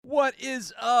What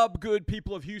is up, good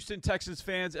people of Houston, Texans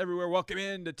fans everywhere? Welcome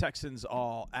in to Texans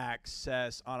All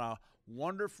Access on a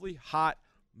wonderfully hot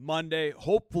Monday.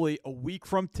 Hopefully, a week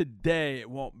from today, it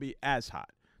won't be as hot.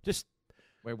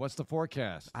 Wait, what's the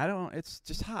forecast? It's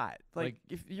just hot. Like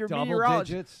if you're double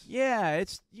meteorologist, digits? yeah,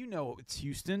 it's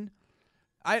Houston.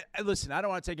 Listen, I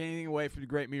don't want to take anything away from the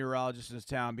great meteorologists in this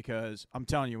town because I'm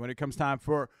telling you, when it comes time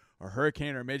for a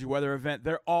hurricane or a major weather event,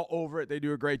 they're all over it. They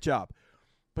do a great job.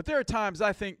 But there are times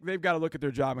I think they've got to look at their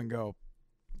job and go,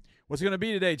 what's it going to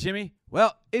be today, Jimmy?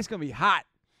 Well, it's going to be hot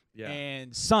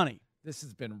and sunny. This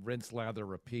has been rinse, lather,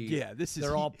 repeat. Yeah,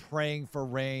 They're all praying for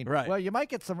rain. Right. Well, you might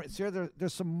get some. See,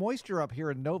 there's some moisture up here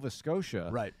in Nova Scotia.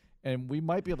 Right. And we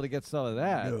might be able to get some of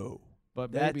that. No.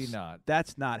 But maybe not.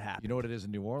 That's not happening. You know what it is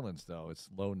in New Orleans, though? It's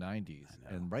low 90s.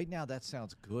 And right now, that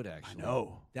sounds good, actually. I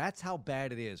know. That's how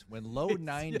bad it is when low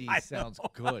 90s sounds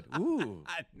good. Ooh.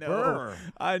 I know. Brr.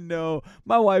 I know.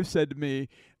 My wife said to me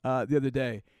the other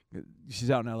day,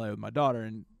 she's out in L.A. with my daughter,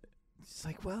 and she's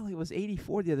like, well, it was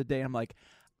 84 the other day. I'm like,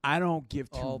 I don't give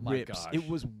two rips. Gosh. It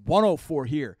was 104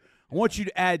 here. I want you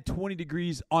to add 20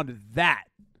 degrees onto that,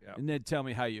 and then tell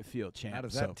me how you feel, champ. How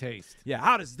does that taste? Yeah,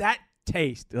 how does that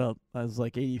taste? Well, I was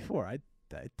like 84. I'd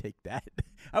take that.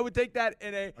 I would take that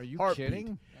in a Are you heartbeat.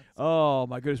 kidding? Oh,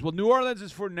 my goodness. Well, New Orleans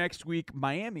is for next week.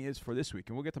 Miami is for this week,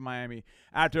 and we'll get to Miami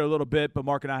after a little bit, but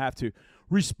Mark and I have to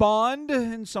respond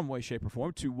in some way, shape, or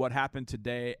form to what happened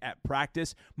today at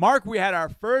practice. Mark, we had our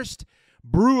first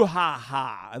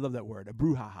brouhaha. I love that word, a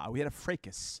brouhaha. We had a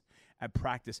fracas at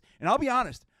practice, and I'll be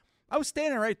honest, I was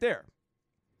standing right there.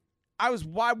 I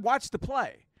watched the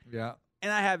play. Yeah.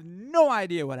 And I have no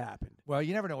idea what happened. Well,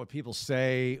 you never know what people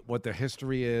say, what the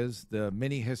history is, the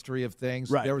mini history of things.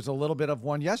 Right. There was a little bit of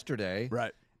one yesterday.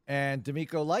 Right. And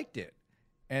D'Amico liked it.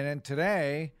 And then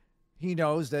today, he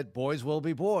knows that boys will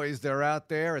be boys. They're out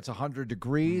there. It's 100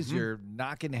 degrees. Mm-hmm. You're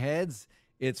knocking heads.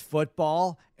 It's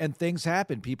football, and things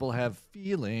happen. People have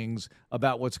feelings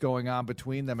about what's going on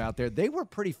between them out there. They were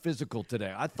pretty physical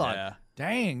today. I thought,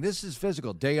 dang, this is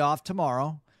physical. Day off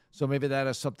tomorrow. So maybe that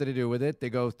has something to do with it. They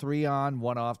go 3 on,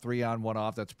 1 off, 3 on, 1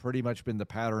 off. That's pretty much been the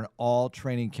pattern all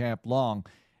training camp long.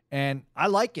 And I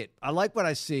like it. I like what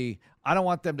I see. I don't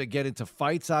want them to get into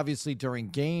fights, obviously, during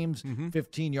games,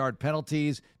 15-yard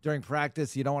penalties. During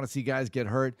practice, you don't want to see guys get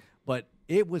hurt. But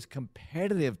it was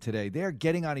competitive today. They're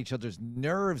getting on each other's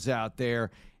nerves out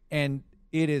there, and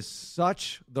it is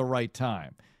such the right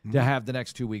time to have the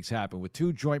next 2 weeks happen with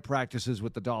 2 joint practices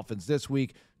with the Dolphins this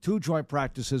week, 2 joint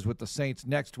practices with the Saints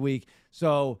next week.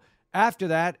 So after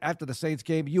that, after the Saints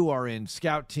game, you are in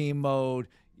scout team mode.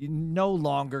 You're no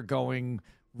longer going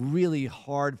really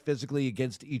hard physically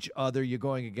against each other. You're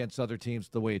going against other teams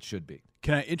the way it should be.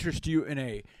 Can I interest you in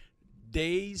a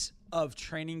days of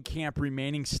training camp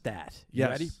remaining stat? You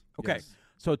ready? Okay. Yes.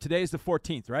 So today is the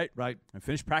 14th, right? Right. I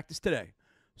finished practice today.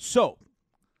 So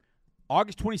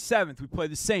August 27th, we play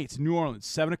the Saints in New Orleans,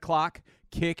 7 o'clock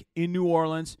kick in New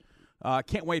Orleans.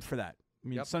 Can't wait for that. I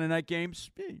mean, Sunday night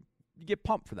games, you get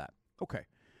pumped for that. Okay.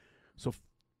 So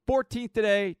 14th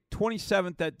today,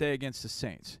 27th that day against the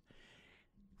Saints.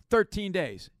 13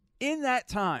 days. In that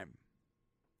time,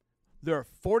 there are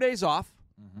 4 days off,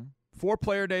 4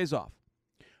 player days off.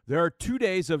 There are 2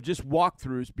 days of just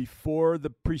walkthroughs before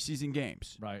the preseason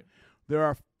games. Right. There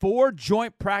are 4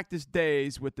 joint practice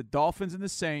days with the Dolphins and the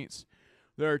Saints.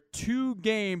 There are 2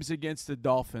 games against the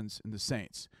Dolphins and the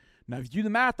Saints. Now, if you do the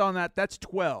math on that, that's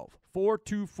 12.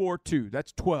 4-2-4-2.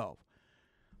 That's 12.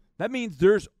 That means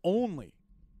there's only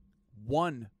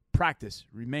 1 practice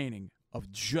remaining of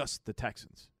just the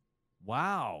Texans.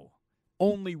 Wow.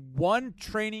 Only 1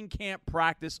 training camp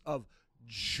practice of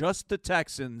just the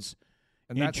Texans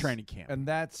in training camp. And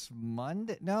that's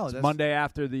Monday? No. It's that's Monday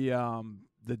after the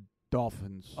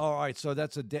Dolphins. All right, so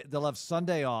that's a day. They'll have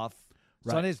Sunday off.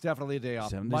 Right. Sunday's definitely a day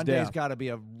off. Monday's got to be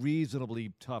a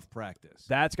reasonably tough practice.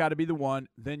 That's got to be the one.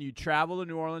 Then you travel to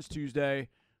New Orleans Tuesday,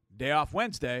 day off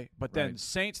Wednesday, but then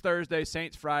Saints Thursday,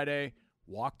 Saints Friday,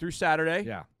 walk through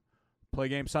Saturday, play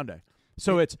game Sunday.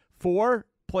 So it's 4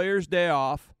 players' days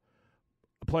off,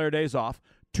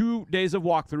 2 days of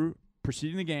walkthrough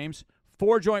preceding the games,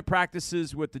 4 joint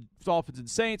practices with the Dolphins and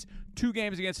Saints, 2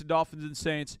 games against the Dolphins and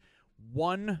Saints,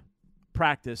 1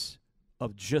 practice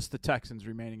of just the Texans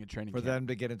remaining in training camp. For them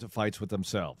to get into fights with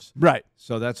themselves. Right.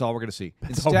 So that's all we're going to see.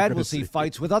 Instead, we'll see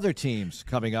fights with other teams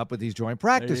coming up with these joint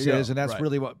practices, and that's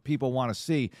really what people want to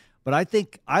see. But I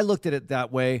think I looked at it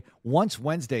that way. Once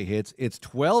Wednesday hits, it's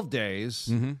 12 days,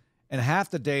 and half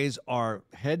the days are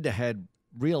head-to-head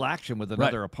real action with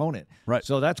another opponent. Right.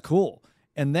 So that's cool.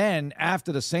 And then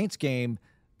after the Saints game,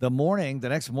 the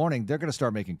next morning, they're going to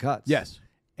start making cuts. Yes.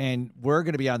 And we're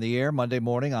going to be on the air Monday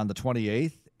morning on the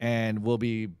 28th, and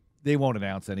they won't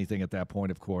announce anything at that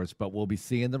point, of course, but we'll be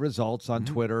seeing the results on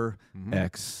Twitter,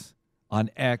 X, on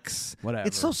X. Whatever.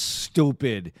 It's so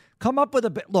stupid. Come up with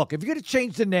look, if you're going to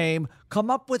change the name, come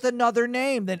up with another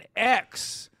name than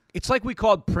X. It's like we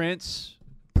called Prince,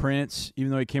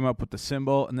 even though he came up with the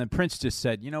symbol, and then Prince just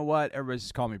said, you know what, everybody's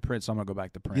just calling me Prince, so I'm going to go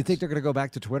back to Prince. You think they're going to go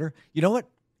back to Twitter? You know what?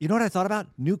 You know what I thought about?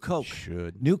 New Coke.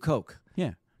 New Coke.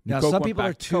 Yeah. Now, some people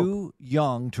are too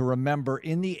young to remember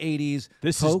in the 80s.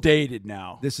 This Coke, is dated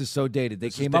now. This is so dated. They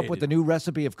came up with a new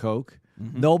recipe of Coke.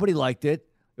 Nobody liked it.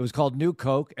 It was called New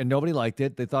Coke, and nobody liked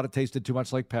it. They thought it tasted too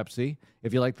much like Pepsi.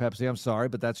 If you like Pepsi, I'm sorry,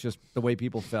 but that's just the way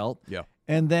people felt. Yeah.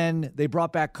 And then they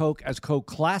brought back Coke as Coke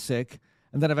Classic,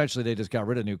 and then eventually they just got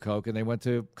rid of New Coke, and they went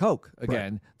to Coke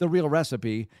again, the real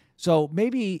recipe. So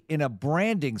maybe in a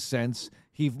branding sense,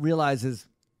 he realizes,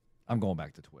 I'm going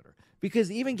back to Twitter.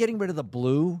 Because even getting rid of the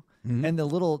blue and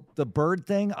the bird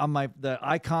thing on the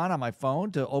icon on my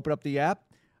phone to open up the app,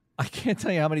 I can't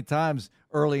tell you how many times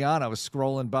early on I was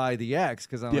scrolling by the X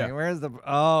because I'm like, where's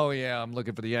I'm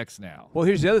looking for the X now. Well,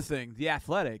 here's the other thing. The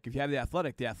Athletic, if you have the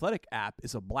Athletic app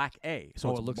is a black A.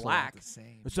 So it looks black. like the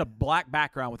same. It's a black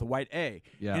background with a white A.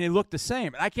 Yeah. And it looked the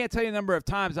same. And I can't tell you the number of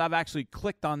times I've actually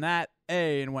clicked on that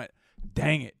A and went,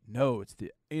 dang it. No, it's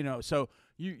so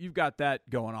you've got that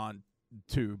going on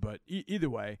too, but either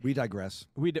way, we digress.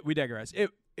 We digress.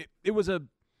 It was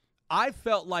I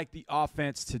felt like the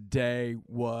offense today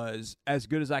was as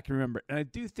good as I can remember, and I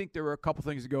do think there were a couple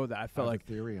things ago that I felt like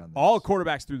theory on this. All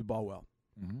quarterbacks threw the ball well.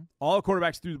 All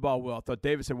quarterbacks threw the ball well. I thought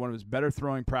Davis had one of his better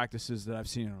throwing practices that I've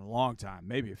seen in a long time,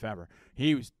 maybe if ever.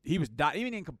 He was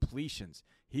even in completions.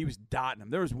 He was dotting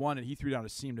them. There was one that he threw down a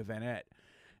seam to Van Ette,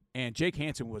 and Jake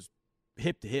Hansen was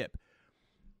hip to hip,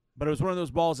 but it was one of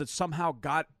those balls that somehow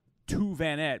got to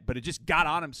Van Ette, but it just got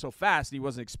on him so fast and he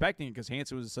wasn't expecting it because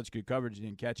Hansen was in such good coverage he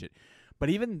didn't catch it. But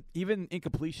even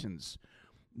incompletions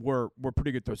were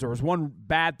pretty good throws. There was one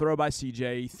bad throw by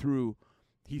CJ.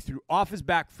 He threw off his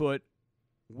back foot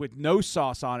with no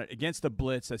sauce on it against the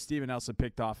blitz that Steven Nelson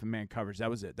picked off in man coverage. That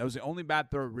was it. That was the only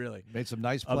bad throw really. Made some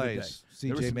nice plays.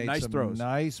 CJ made nice some throws.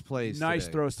 Nice plays. Nice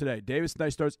today. throws today. Davis,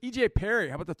 nice throws. EJ Perry,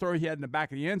 how about the throw he had in the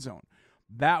back of the end zone?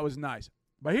 That was nice.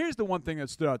 But here's the one thing that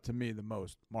stood out to me the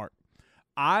most, Mark.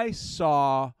 I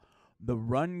saw the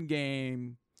run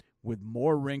game with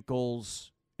more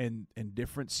wrinkles and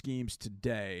different schemes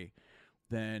today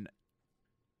than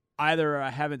either I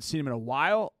haven't seen him in a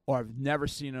while or I've never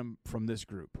seen him from this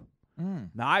group.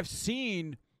 Now, I've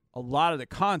seen a lot of the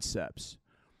concepts,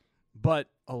 but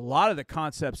a lot of the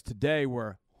concepts today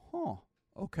were,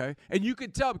 okay. And you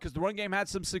could tell because the run game had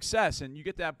some success, and you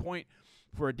get that point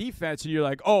for a defense, and you're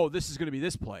like, oh, this is going to be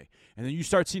this play. And then you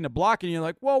start seeing the block, and you're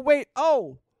like, well, wait,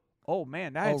 oh,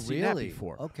 man, I hadn't seen that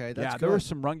before. Okay, that's good. There were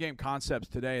some run game concepts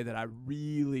today that I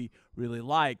really, really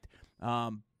liked.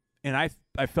 And I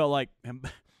felt like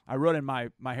I wrote in my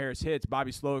Harris Hits,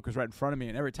 Bobby Slowick was right in front of me,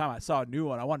 and every time I saw a new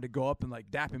one, I wanted to go up and,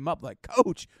 dap him up,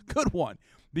 Coach, good one,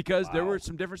 because there were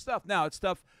some different stuff. Now, it's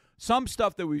some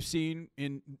stuff that we've seen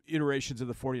in iterations of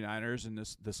the 49ers and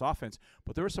this offense,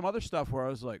 but there was some other stuff where I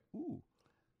was like, ooh,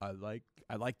 I like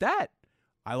that.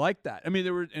 I like that. I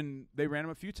mean, they ran him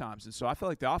a few times, and so I felt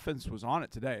like the offense was on it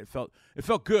today. It felt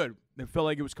good. It felt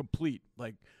like it was complete.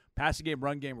 Like passing game,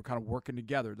 run game were kind of working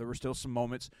together. There were still some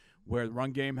moments where the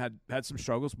run game had some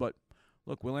struggles, but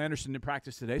look, Will Anderson didn't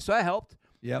practice today, so that helped.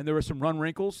 Yeah, and there were some run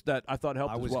wrinkles that I thought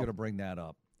helped. I was going to bring that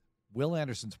up. Will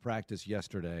Anderson's practice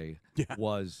yesterday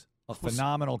was a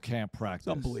phenomenal camp practice.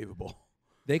 It's unbelievable.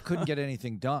 They couldn't get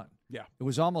anything done. Yeah. It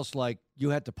was almost like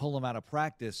you had to pull him out of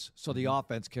practice so the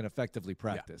offense can effectively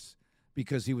practice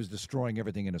because he was destroying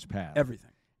everything in his path.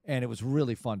 Everything. And it was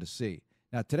really fun to see.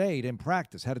 Now, today he didn't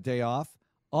practice, had a day off.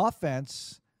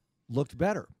 Offense looked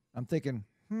better. I'm thinking,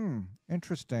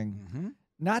 interesting.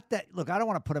 Not that – look, I don't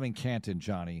want to put him in Canton,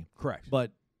 Johnny. Correct.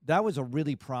 But that was a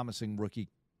really promising rookie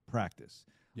practice.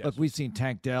 Yes. Look, we've seen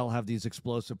Tank Dell have these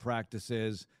explosive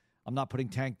practices. I'm not putting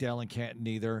Tank Dell in Canton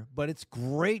either, but it's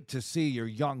great to see your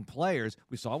young players.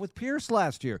 We saw it with Pierce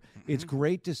last year. It's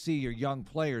great to see your young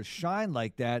players shine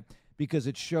like that because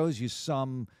it shows you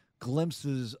some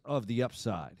glimpses of the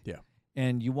upside. Yeah.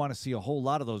 And you want to see a whole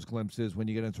lot of those glimpses when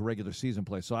you get into regular season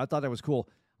play. So I thought that was cool.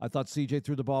 I thought CJ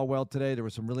threw the ball well today. There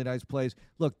were some really nice plays.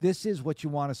 Look, this is what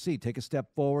you want to see. Take a step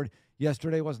forward.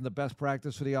 Yesterday wasn't the best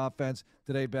practice for the offense.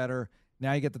 Today better.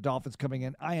 Now you get the Dolphins coming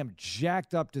in. I am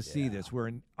jacked up to see this. We're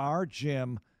in our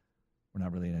gym. We're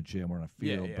not really in a gym. We're in a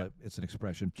field, but it's an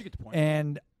expression. You get the point.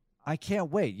 And I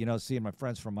can't wait, seeing my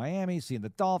friends from Miami, seeing the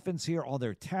Dolphins here, all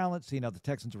their talent, seeing how the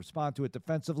Texans respond to it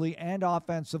defensively and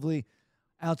offensively.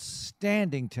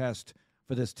 Outstanding test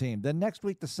for this team. Then next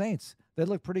week, the Saints, they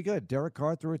look pretty good. Derek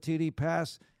Carr threw a TD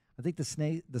pass. I think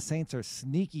the Saints are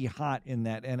sneaky hot in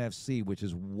that NFC, which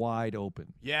is wide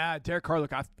open. Yeah, Derek Carr,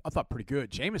 look, I thought pretty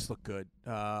good. Jameis looked good.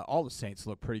 All the Saints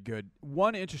look pretty good.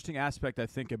 One interesting aspect I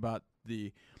think about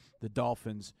the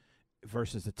Dolphins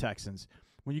versus the Texans,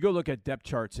 when you go look at depth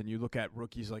charts and you look at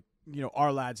rookies, like,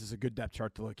 our lads is a good depth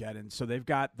chart to look at. And so they've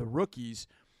got the rookies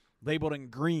labeled in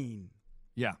green.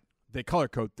 Yeah. They color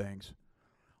code things.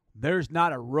 There's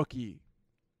not a rookie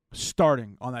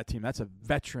starting on that team. That's a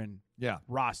veteran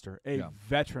roster,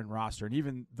 veteran roster. And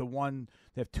even the one,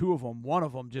 they have two of them. One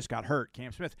of them just got hurt,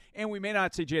 Cam Smith. And we may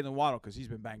not say Jalen Waddle because he's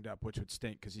been banged up, which would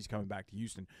stink because he's coming back to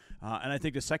Houston. And I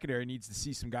think the secondary needs to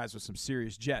see some guys with some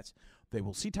serious jets. They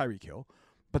will see Tyreek Hill,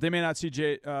 but they may not see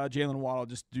Jalen Waddle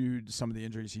just due to some of the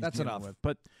injuries he's dealing with.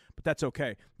 But that's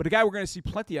okay. But a guy we're going to see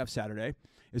plenty of Saturday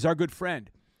is our good friend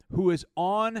who is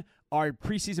on our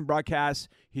preseason broadcast.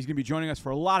 He's going to be joining us for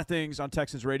a lot of things on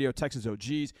Texans Radio, Texans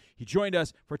OGs. He joined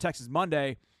us for Texans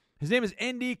Monday. His name is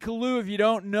ND Kalu, if you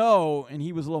don't know, and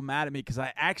he was a little mad at me because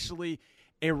I actually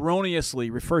erroneously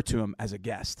referred to him as a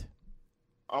guest.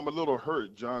 I'm a little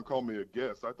hurt. John called me a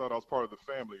guest. I thought I was part of the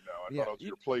family now. I thought I was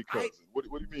your play cousin. What do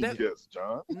you mean guest,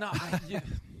 John? No,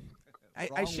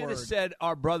 I should have said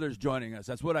our brother's joining us.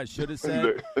 That's what I should have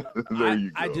said. there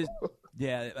you go.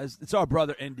 It's our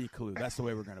brother ND Kalu. That's the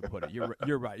way we're going to put it.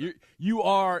 You're right. You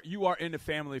are in the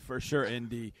family for sure,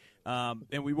 ND.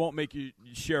 And we won't make you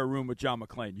share a room with John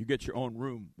McClain. You get your own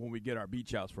room when we get our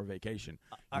beach house for vacation.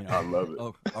 I love it.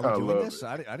 Oh, are we doing this?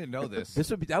 I didn't know this.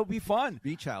 That would be fun.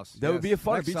 Beach house. That would be a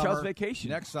fun next beach house vacation.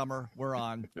 Next summer, we're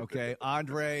on. Okay,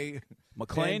 Andre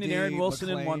McClain and Aaron Wilson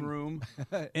in one room.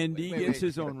 ND gets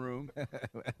his own room.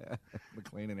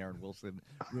 McClain and Aaron Wilson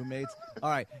roommates. All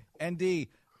right, ND.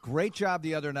 Great job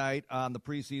the other night on the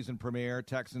preseason premiere,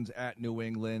 Texans at New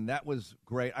England. That was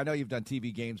great. I know you've done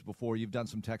TV games before. You've done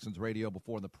some Texans radio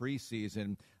before in the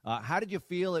preseason. How did you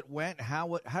feel it went?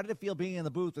 How did it feel being in the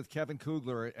booth with Kevin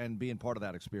Kugler and being part of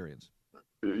that experience?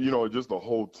 Just the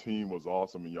whole team was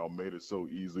awesome, and y'all made it so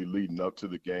easy leading up to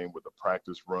the game with the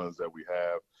practice runs that we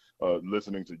have.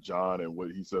 Listening to John and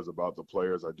what he says about the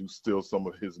players, I do steal some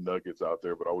of his nuggets out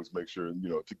there, but I always make sure,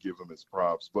 to give him his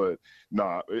props. But,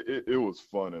 it was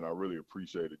fun, and I really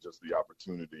appreciated just the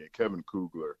opportunity. And Kevin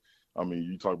Kugler, I mean,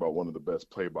 you talk about one of the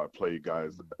best play-by-play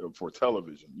guys for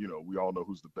television. We all know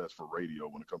who's the best for radio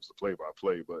when it comes to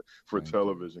play-by-play, but for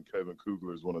television, Kevin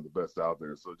Kugler is one of the best out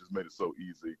there. So it just made it so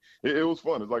easy. It was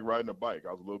fun. It's like riding a bike.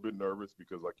 I was a little bit nervous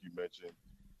because, like you mentioned,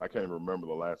 I can't even remember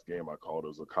the last game I called. It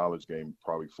was a college game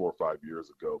probably 4 or 5 years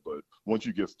ago. But once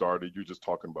you get started, you're just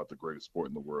talking about the greatest sport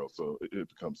in the world, so it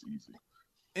becomes easy.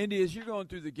 Andy, as you're going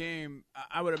through the game,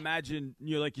 I would imagine,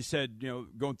 like you said,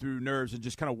 going through nerves and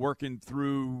just kind of working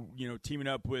through, teaming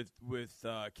up with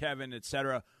Kevin, et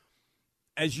cetera.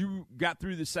 As you got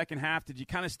through the second half, did you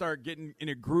kind of start getting in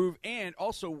a groove? And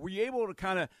also, were you able to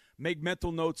kind of make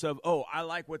mental notes of, I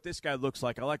like what this guy looks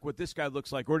like, I like what this guy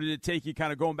looks like? Or did it take you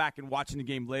kind of going back and watching the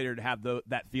game later to have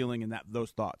that feeling and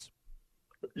those thoughts?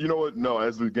 You know what? No,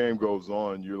 as the game goes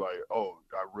on, you're like,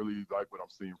 I really like what I'm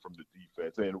seeing from the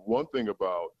defense. And one thing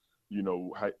about,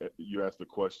 you asked the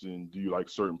question, do you like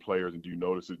certain players and do you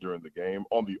notice it during the game?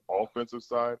 On the offensive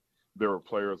side, there were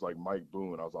players like Mike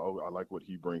Boone. I was like, I like what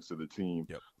he brings to the team.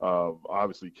 Yep.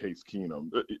 Obviously, Case Keenum.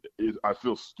 I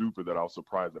feel stupid that I was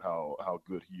surprised at how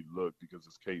good he looked because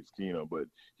it's Case Keenum, but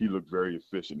he looked very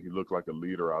efficient. He looked like a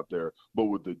leader out there. But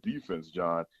with the defense,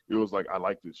 John, it was like I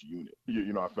like this unit.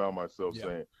 I found myself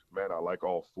saying, man, I like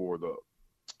all four of the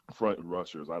front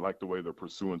rushers. I like the way they're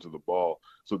pursuing to the ball.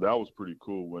 So that was pretty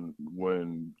cool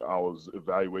when I was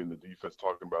evaluating the defense,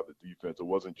 talking about the defense. It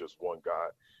wasn't just one guy.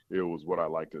 It was what I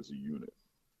liked as a unit.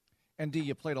 And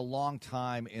you played a long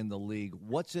time in the league.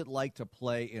 What's it like to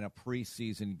play in a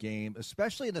preseason game,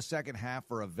 especially in the second half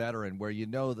for a veteran where you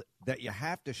know that you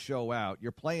have to show out?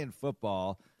 You're playing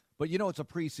football, but it's a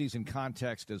preseason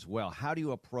context as well. How do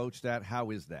you approach that?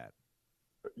 How is that?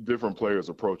 Different players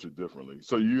approach it differently.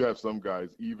 So you have some guys,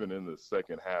 even in the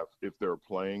second half, if they're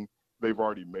playing, they've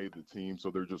already made the team, so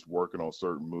they're just working on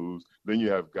certain moves. Then you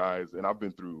have guys, and I've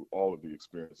been through all of the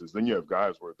experiences, then you have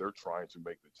guys where they're trying to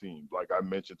make the team. Like I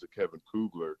mentioned to Kevin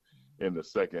Kugler in the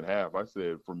second half, I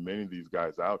said for many of these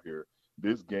guys out here,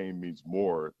 this game means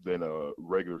more than a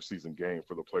regular season game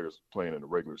for the players playing in a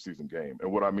regular season game.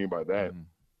 And what I mean by that,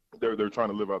 they're trying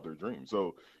to live out their dream.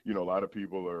 So, a lot of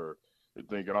people are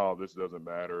thinking, oh, this doesn't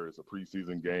matter. It's a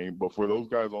preseason game. But for those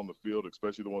guys on the field,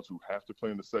 especially the ones who have to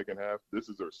play in the second half, this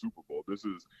is their Super Bowl. This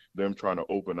is them trying to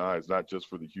open eyes, not just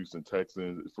for the Houston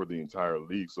Texans, for the entire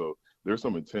league. So there's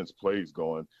some intense plays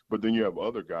going. But then you have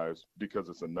other guys, because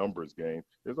it's a numbers game,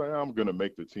 it's like, I'm going to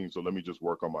make the team, so let me just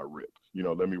work on my rip.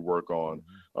 Let me work on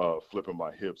flipping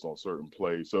my hips on certain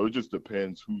plays. So it just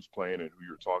depends who's playing and who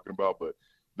you're talking about. But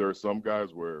there are some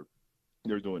guys where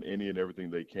they're doing any and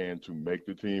everything they can to make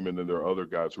the team. And then there are other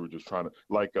guys who are just trying to,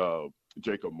 like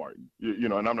Jacob Martin,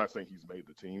 and I'm not saying he's made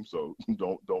the team, so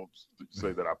don't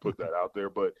say that I put that out there.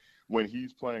 But when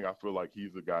he's playing, I feel like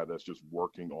he's a guy that's just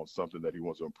working on something that he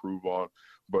wants to improve on.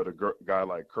 But a guy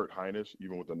like Kurt Hinish,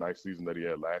 even with the nice season that he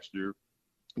had last year,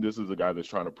 this is a guy that's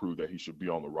trying to prove that he should be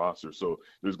on the roster. So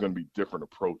there's going to be different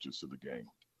approaches to the game.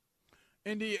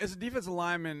 Indy, as a defensive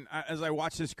lineman, as I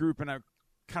watch this group and I'm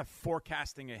kind of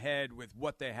forecasting ahead with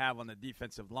what they have on the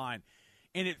defensive line,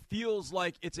 and it feels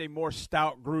like it's a more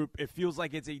stout group. It feels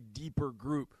like it's a deeper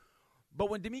group. But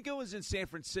when D'Amico was in San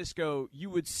Francisco, you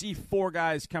would see four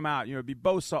guys come out. It'd be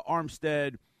Bosa,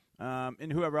 Armstead,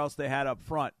 and whoever else they had up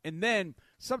front. And then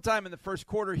sometime in the first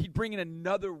quarter, he'd bring in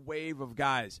another wave of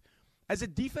guys. As a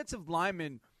defensive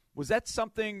lineman, was that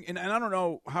something, and I don't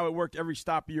know how it worked every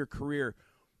stop of your career,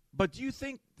 but do you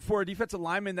think for a defensive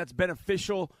lineman that's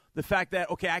beneficial, the fact that,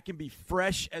 okay, I can be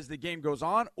fresh as the game goes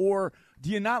on, or do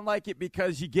you not like it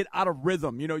because you get out of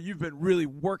rhythm? You've been really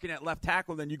working at left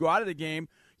tackle, then you go out of the game,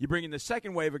 you bring in the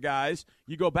second wave of guys,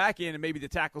 you go back in, and maybe the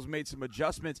tackle's made some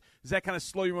adjustments. Does that kind of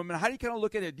slow your momentum? How do you kind of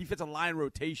look at a defensive line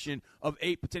rotation of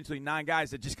 8, potentially 9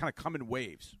 guys that just kind of come in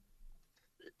waves?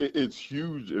 It's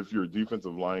huge if your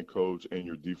defensive line coach and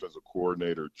your defensive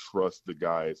coordinator trust the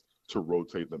guys to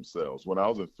rotate themselves. When I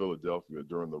was in Philadelphia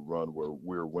during the run where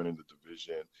we were winning the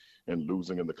division and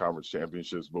losing in the conference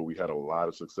championships, but we had a lot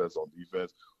of success on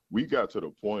defense, we got to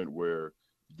the point where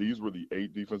these were the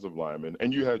 8 defensive linemen,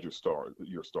 and you had your stars.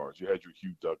 You had your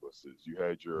Hugh Douglases. You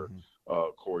had your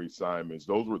Corey Simons.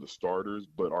 Those were the starters,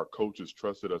 but our coaches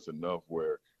trusted us enough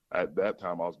where at that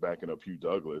time I was backing up Hugh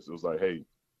Douglas. It was like, hey,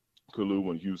 Kalu,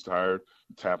 when Hugh's tired,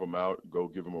 tap him out, go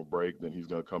give him a break, then he's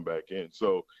going to come back in.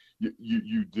 So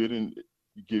you didn't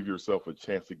give yourself a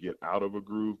chance to get out of a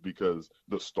groove because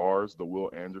the stars, the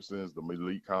Will Andersons, the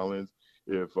Malik Collins,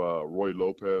 if Roy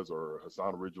Lopez or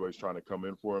Hassan Ridgeway is trying to come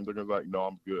in for him, they're going to be like, no,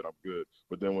 I'm good.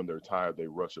 But then when they're tired, they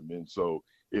rush them in. So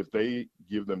if they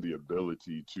give them the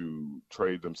ability to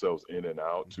trade themselves in and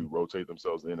out, to rotate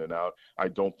themselves in and out, I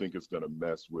don't think it's going to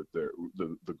mess with the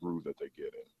groove that they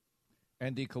get in.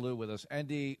 Andy Kalu with us.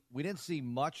 Andy, we didn't see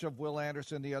much of Will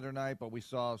Anderson the other night, but we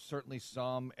saw certainly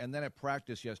some. And then at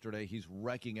practice yesterday, he's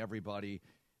wrecking everybody.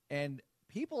 And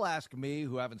people ask me,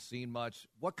 who haven't seen much,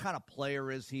 what kind of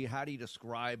player is he? How do you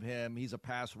describe him? He's a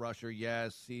pass rusher,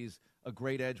 yes. He's a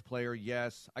great edge player,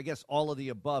 yes. I guess all of the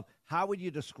above. How would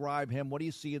you describe him? What are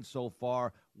you seeing so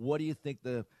far? What do you think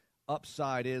the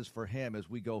upside is for him as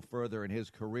we go further in his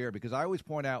career? Because I always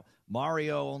point out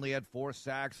Mario only had 4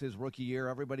 sacks his rookie year.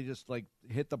 Everybody just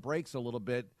hit the brakes a little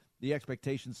bit. The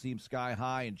expectations seem sky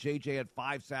high, and JJ had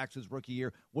 5 sacks his rookie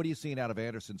year. What are you seeing out of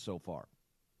Anderson so far?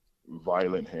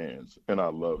 Violent hands, and I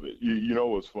love it. You know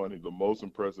what's funny? The most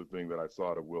impressive thing that I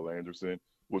saw out of Will Anderson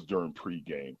was during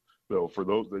pregame. So for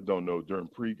those that don't know, during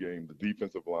pregame, the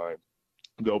defensive line,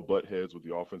 they'll butt heads with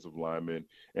the offensive linemen,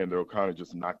 and they'll kind of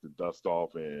just knock the dust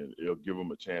off, and it'll give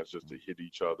them a chance just to hit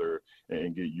each other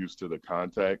and get used to the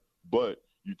contact. But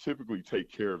you typically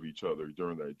take care of each other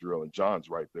during that drill, and John's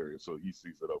right there, so he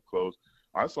sees it up close.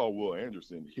 I saw Will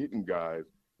Anderson hitting guys,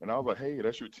 and I was like, hey,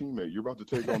 that's your teammate. You're about to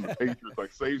take on the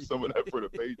Patriots. Save some of that for the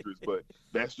Patriots, but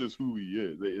that's just who he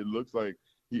is. It looks like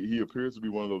he appears to be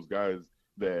one of those guys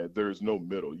that there's no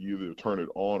middle. You either turn it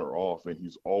on or off, and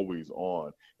he's always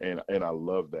on. And I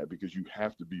love that because you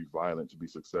have to be violent to be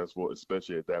successful,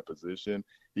 especially at that position.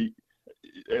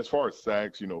 As far as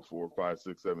sacks, 4, 5,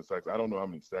 6, 7 sacks, I don't know how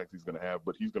many sacks he's going to have,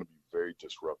 but he's going to be very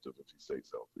disruptive if he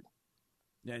stays healthy.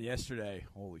 Yeah, yesterday,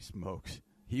 holy smokes,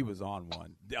 he was on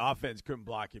one. The offense couldn't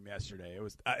block him yesterday.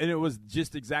 It was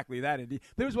just exactly that. And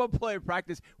there was one play in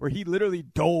practice where he literally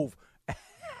dove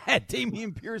at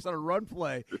Dameon Pierce on a run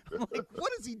play. I'm like,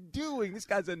 what is he doing? This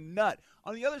guy's a nut.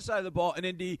 On the other side of the ball, and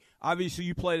Indy, obviously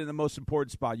you played in the most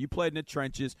important spot. You played in the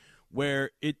trenches where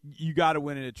you got to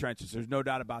win in the trenches. There's no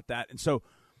doubt about that. And so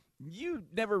you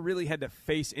never really had to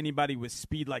face anybody with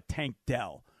speed like Tank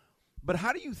Dell. But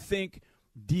how do you think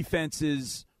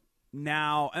defenses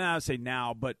now, and I would say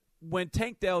now, but when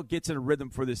Tank Dell gets in a rhythm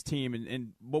for this team,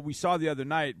 and what we saw the other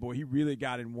night, boy, he really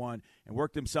got in one and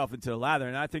worked himself into the lather.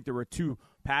 And I think there were 2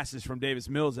 passes from Davis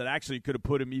Mills that actually could have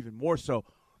put him even more so.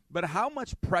 But how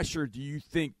much pressure do you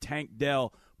think Tank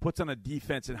Dell puts on a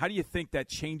defense, and how do you think that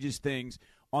changes things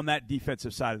on that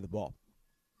defensive side of the ball?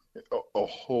 A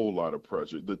whole lot of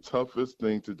pressure. The toughest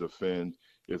thing to defend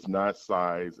is not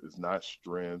size, it's not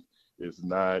strength, it's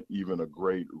not even a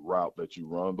great route that you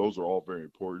run. Those are all very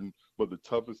important, but the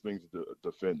toughest thing to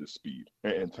defend is speed.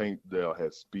 And Tank Dell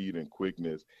has speed and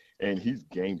quickness, and he's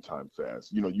game time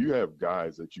fast. You know, you have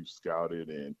guys that you've scouted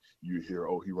and you hear,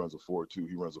 oh, he runs a 4.2,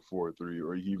 he runs a 4.3,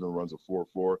 or he even runs a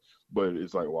 4.4, but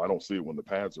it's like, well, I don't see it when the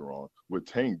pads are on. With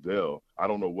Tank Dell, I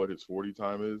don't know what his 40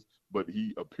 time is, but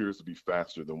he appears to be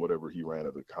faster than whatever he ran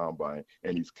at the combine,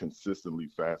 and he's consistently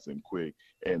fast and quick,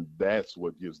 and that's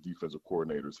what gives defensive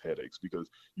coordinators headaches because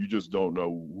you just don't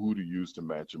know who to use to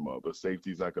match him up. A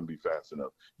safety's not going to be fast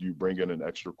enough. Do you bring in an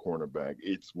extra cornerback?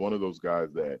 It's one of those guys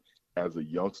that, as a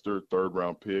youngster,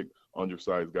 third-round pick,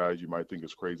 undersized guys, you might think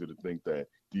it's crazy to think that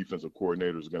defensive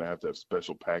coordinators are going to have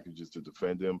special packages to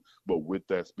defend him, but with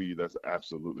that speed, that's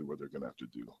absolutely what they're going to have to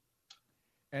do.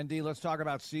 ND, let's talk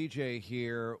about CJ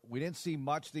here. We didn't see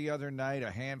much the other night, a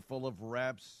handful of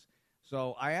reps.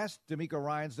 So I asked D'Amico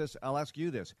Ryans this. I'll ask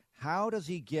you this. How does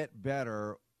he get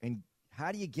better, and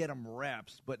how do you get him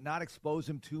reps but not expose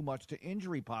him too much to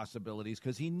injury possibilities?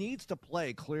 Because he needs to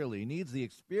play, clearly. He needs the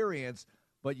experience,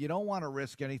 but you don't want to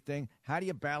risk anything. How do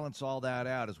you balance all that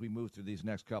out as we move through these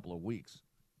next couple of weeks?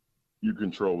 You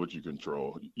control what you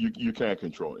control. You can't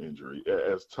control injury.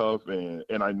 As tough, and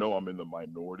I know I'm in the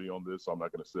minority on this, so I'm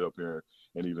not going to sit up here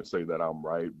and even say that I'm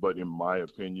right. But in my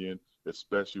opinion,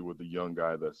 especially with the young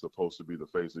guy that's supposed to be the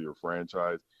face of your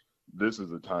franchise, this is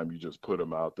the time you just put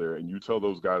him out there and you tell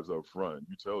those guys up front.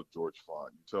 You tell George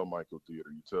Font, you tell Michael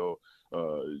Theater, you tell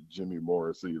Jimmy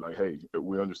Morrissey, like, hey,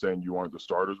 we understand you aren't the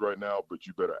starters right now, but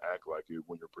you better act like it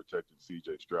when you're protecting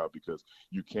C.J. Stroud because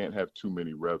you can't have too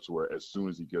many reps where as soon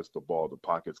as he gets the ball, the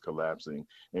pocket's collapsing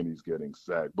and he's getting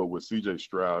sacked. But with C.J.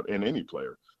 Stroud and any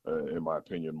player, in my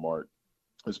opinion, Mark,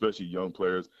 especially young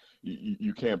players,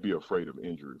 you can't be afraid of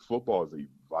injury. Football is a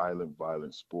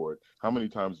violent sport. How many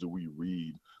times do we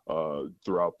read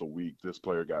throughout the week, this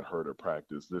player got hurt at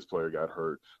practice, this player got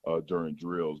hurt during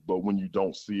drills? But when you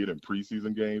don't see it in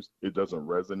preseason games, it doesn't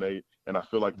resonate. And I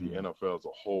feel like the NFL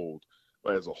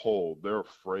as a whole, they're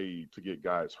afraid to get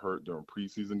guys hurt during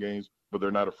preseason games, but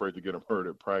they're not afraid to get them hurt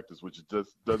at practice, which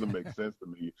just doesn't make sense to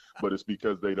me. But it's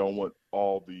because they don't want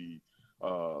all the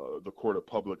court of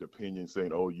public opinion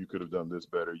saying, oh, you could have done this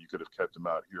better, you could have kept him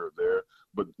out here or there.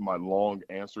 But my long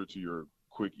answer to your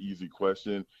quick, easy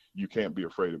question, you can't be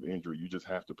afraid of injury. You just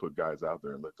have to put guys out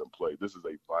there and let them play. This is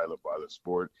a violent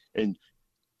sport. And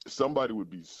it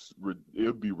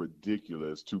would be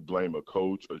ridiculous to blame a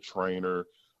coach, a trainer,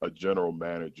 a general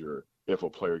manager if a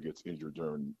player gets injured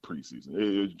during preseason.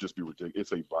 It would just be ridiculous.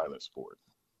 It's a violent sport.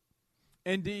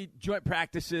 Indeed, joint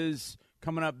practices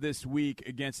coming up this week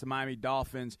against the Miami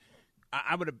Dolphins.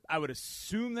 I would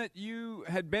assume that you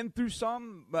had been through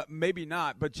some, but maybe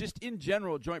not. But just in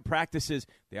general, joint practices,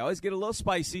 they always get a little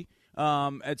spicy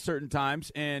at certain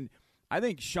times. And I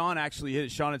think Sean actually hit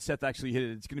it. Sean and Seth actually hit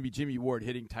it. It's going to be Jimmy Ward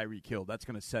hitting Tyreek Hill. That's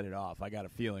going to set it off. I got a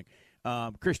feeling.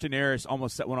 Christian Harris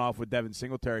almost set one off with Devin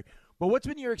Singletary. But what's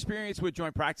been your experience with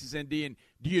joint practices, ND? And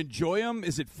do you enjoy them?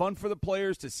 Is it fun for the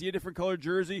players to see a different colored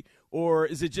jersey? Or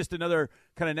is it just another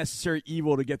kind of necessary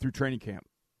evil to get through training camp?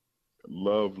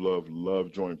 Love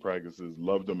joint practices.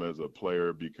 Loved them as a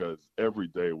player because every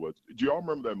day was – do y'all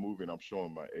remember that movie, and I'm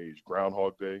showing my age,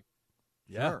 Groundhog Day?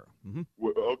 Yeah. Sure. Mm-hmm.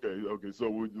 Okay.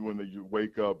 So when you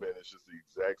wake up and it's just the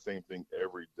exact same thing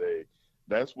every day,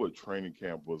 that's what training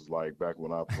camp was like back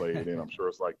when I played, and I'm sure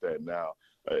it's like that now.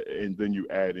 And then you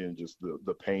add in just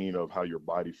the pain of how your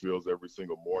body feels every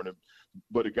single morning.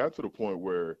 But it got to the point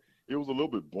where it was a little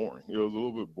bit boring. It was a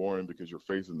little bit boring because you're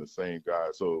facing the same guy.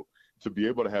 So to be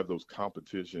able to have those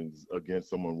competitions against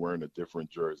someone wearing a different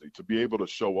jersey, to be able to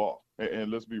show off.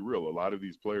 And let's be real, a lot of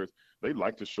these players, they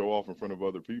like to show off in front of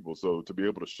other people. So to be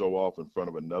able to show off in front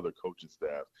of another coaching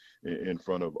staff, in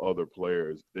front of other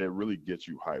players, it really gets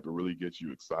you hyped. It really gets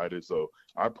you excited. So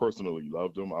I personally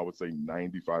loved them. I would say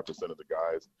 95% of the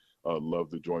guys love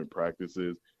the joint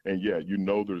practices. And, yeah,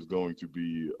 there's going to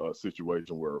be a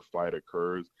situation where a fight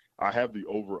occurs. I have the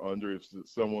over-under. If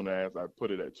someone asks, I put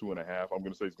it at 2.5. I'm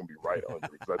going to say it's going to be right under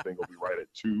because I think it'll be right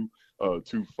at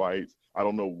two fights. I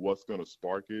don't know what's going to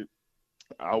spark it.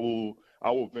 I will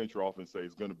venture off and say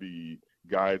it's going to be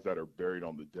guys that are buried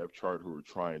on the depth chart who are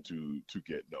trying to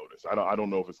get noticed. I don't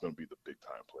know if it's going to be the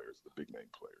big-time players, the big-name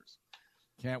players.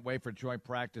 Can't wait for joint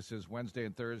practices Wednesday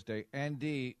and Thursday.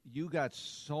 ND, you got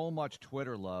so much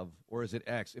Twitter love, or is it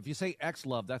X? If you say X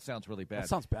love, that sounds really bad. That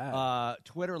sounds bad.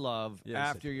 Twitter love Yes.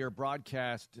 after your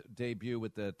broadcast debut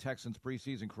with the Texans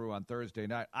preseason crew on Thursday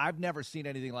night. I've never seen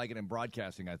anything like it in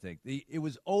broadcasting, I think. It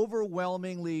was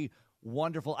overwhelmingly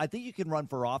wonderful. I think you can run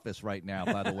for office right now,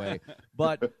 by the way.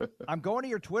 But I'm going to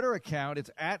your Twitter account. It's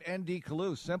at ND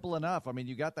Kalu. Simple enough. I mean,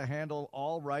 you got the handle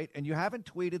all right, and you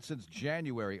haven't tweeted since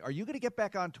January. Are you going to get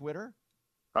back on Twitter?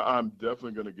 I'm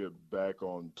definitely going to get back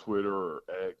on Twitter or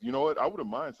X. You know what? I wouldn't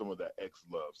mind some of that X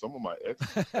love. Some of my X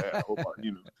is bad. I hope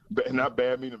not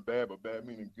bad meaning bad, but bad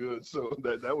meaning good. So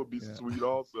that would be sweet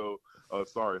also.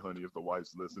 Sorry, honey, if the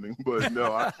wife's listening. But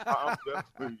no, I'm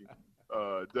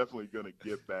definitely going to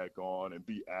get back on and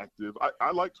be active.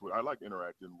 I like Twitter. I like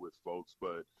interacting with folks,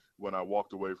 but when I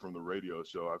walked away from the radio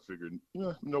show, I figured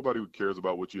nobody cares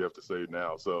about what you have to say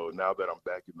now. So now that I'm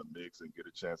back in the mix and get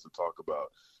a chance to talk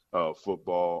about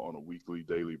football on a weekly,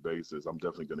 daily basis, I'm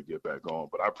definitely going to get back on.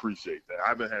 But I appreciate that. I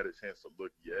haven't had a chance to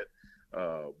look yet,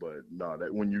 but no,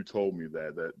 that when you told me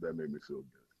that made me feel good.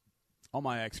 All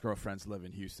my ex-girlfriends live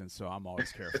in Houston, so I'm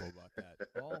always careful about that.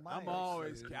 I'm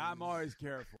always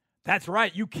careful. That's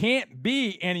right. You can't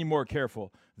be any more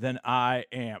careful than I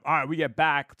am. All right, we get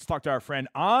back. Let's talk to our friend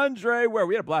Andre Ware.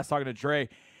 We had a blast talking to Dre.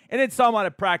 And then saw him out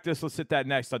at practice. Let's hit that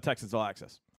next on Texans All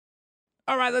Access.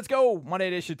 All right, let's go. Monday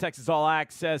edition of Texans All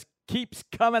Access keeps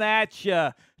coming at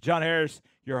you. John Harris,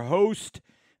 your host.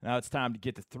 Now it's time to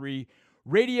get the three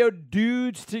radio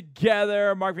dudes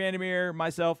together. Mark Vandermeer,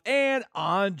 myself, and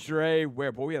Andre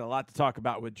Ware. Boy, we had a lot to talk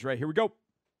about with Dre. Here we go.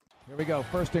 Here we go.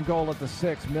 First and goal at the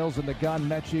 6. Mills in the gun.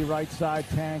 Mechie right side.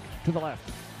 Tank to the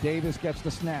left. Davis gets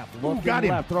the snap. Looking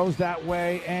left. Throws that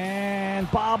way and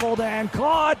bobbled and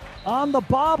caught. On the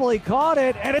bobble, he caught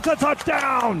it, and it's a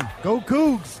touchdown. Go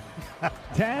Cougs.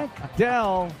 Tank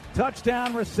Dell,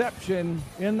 touchdown reception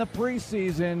in the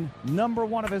preseason. Number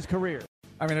 1 of his career.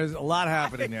 I mean, there's a lot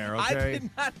happening there, okay? I did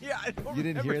not hear. You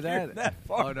didn't hear that?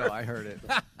 Oh, no, I heard it.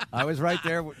 I was right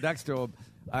there next to him.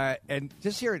 And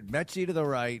just hear it, Mechie to the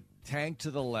right, Tank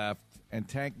to the left, and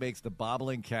Tank makes the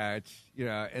bobbling catch,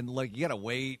 and like you got to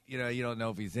wait, you don't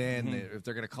know if he's in. Mm-hmm. If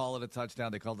they're going to call it a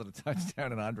touchdown, they called it a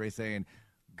touchdown, and Andre saying,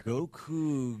 go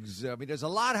Cougs. I mean, there's a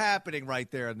lot happening right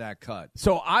there in that cut.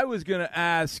 So I was going to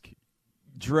ask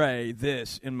Dre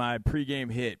this in my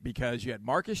pregame hit because you had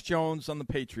Marcus Jones on the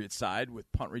Patriots side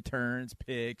with punt returns,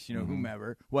 picks,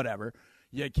 whomever, whatever.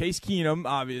 You had Case Keenum,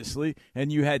 obviously,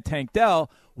 and you had Tank Dell.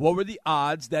 What were the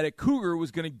odds that a Cougar was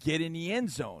going to get in the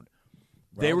end zone?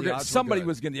 Somebody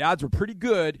was going. The odds were pretty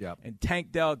good, and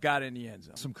Tank Dell got in the end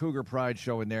zone. Some Cougar pride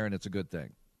showing there, and it's a good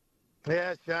thing.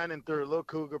 Yeah, shining through. A little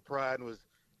Cougar pride, and was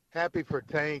happy for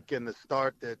Tank and the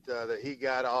start that he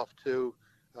got off to.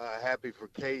 Happy for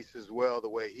Case as well, the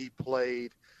way he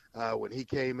played when he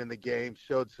came in the game.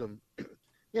 Showed some,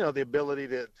 the ability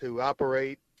to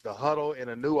operate the huddle in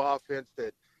a new offense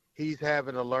that he's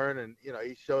having to learn, and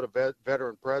he showed a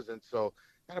veteran presence. So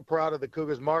kind of proud of the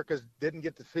Cougars. Marcus didn't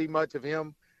get to see much of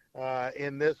him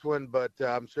in this one, but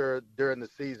I'm sure during the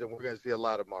season we're going to see a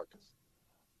lot of Marcus.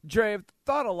 Dre, I've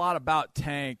thought a lot about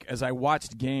Tank as I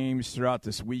watched games throughout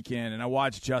this weekend, and I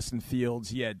watched Justin Fields.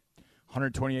 He had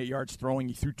 128 yards throwing.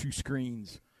 He threw 2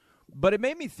 screens. But it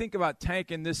made me think about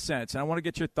Tank in this sense, and I want to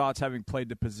get your thoughts having played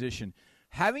the position.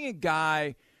 Having a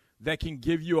guy that can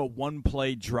give you a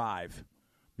one-play drive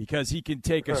because he can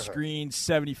take a screen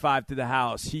 75 to the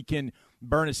house. He can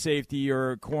burn a safety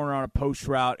or a corner on a post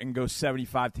route and go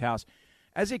 75 to the house.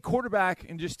 As a quarterback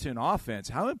and just to an offense,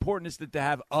 how important is it to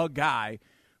have a guy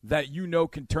that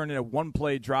can turn in a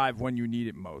one-play drive when you need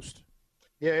it most?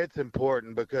 Yeah, it's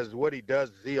important because what he does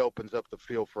is he opens up the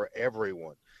field for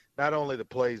everyone, not only the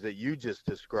plays that you just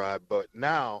described, but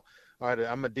now, all right,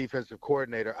 I'm a defensive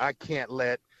coordinator. I can't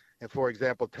let, and for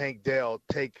example, Tank Dell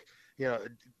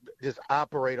just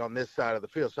operate on this side of the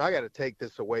field. So I got to take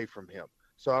this away from him.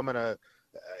 So I'm going to,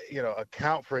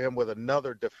 account for him with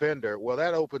another defender. Well,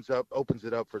 that opens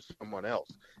it up for someone else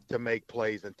to make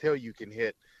plays until you can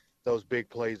hit those big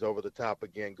plays over the top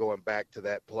again, going back to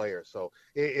that player. So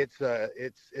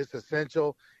it's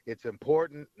essential. It's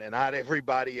important, and not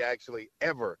everybody actually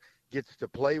ever gets to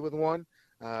play with one.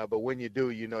 But when you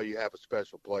do, you have a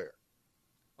special player.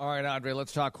 All right, Andre,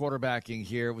 let's talk quarterbacking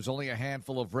here. It was only a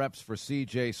handful of reps for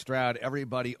C.J. Stroud.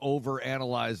 Everybody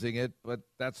over-analyzing it, but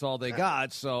that's all they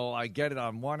got, so I get it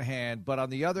on one hand. But on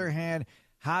the other hand,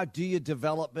 how do you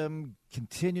develop him,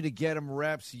 continue to get him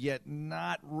reps, yet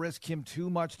not risk him too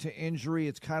much to injury?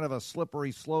 It's kind of a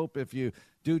slippery slope if you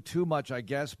do too much, I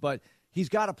guess, but he's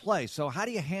got to play. So how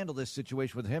do you handle this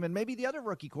situation with him and maybe the other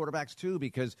rookie quarterbacks too,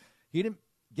 because he didn't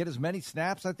get as many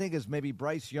snaps, I think, as maybe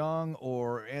Bryce Young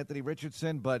or Anthony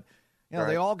Richardson. But, Right.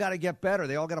 they all got to get better.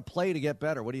 They all got to play to get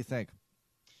better. What do you think?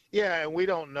 Yeah, and we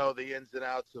don't know the ins and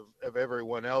outs of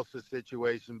everyone else's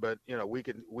situation, but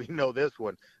we know this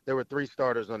one. There were 3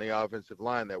 starters on the offensive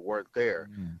line that weren't there,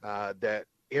 that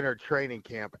entered training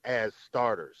camp as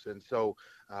starters, and so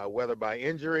whether by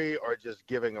injury or just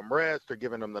giving them rest or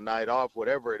giving them the night off,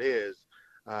 whatever it is,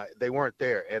 they weren't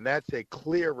there, and that's a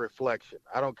clear reflection.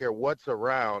 I don't care what's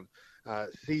around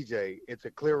CJ; it's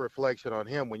a clear reflection on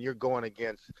him when you're going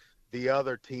against the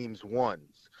other team's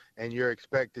ones. And you're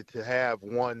expected to have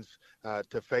ones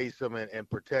to face him and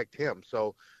protect him.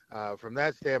 So from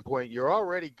that standpoint, you're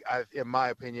already, in my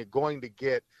opinion, going to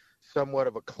get somewhat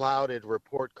of a clouded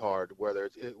report card,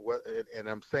 and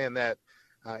I'm saying that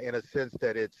in a sense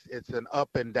that it's an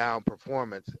up and down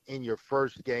performance in your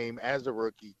first game as a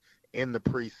rookie in the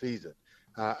preseason.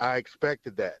 I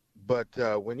expected that. But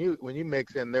when you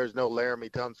mix in, there's no Laramie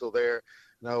Tunsil there,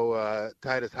 no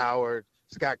Titus Howard,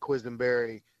 Scott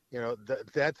Quisenberry,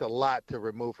 that's a lot to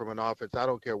remove from an offense. I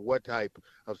don't care what type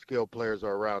of skilled players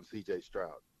are around C.J.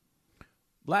 Stroud.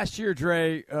 Last year,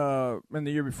 Dre, and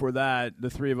the year before that, the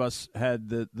three of us had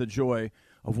the joy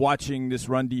of watching this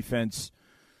run defense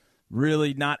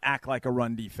really not act like a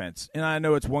run defense. And I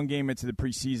know it's one game into the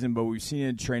preseason, but we've seen it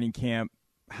in training camp.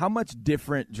 How much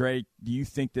different, Dre, do you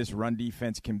think this run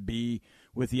defense can be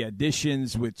with the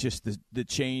additions, with just the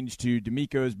change to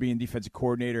D'Amico's being defensive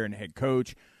coordinator and head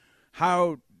coach?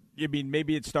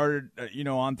 Maybe it started,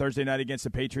 on Thursday night against the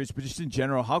Patriots, but just in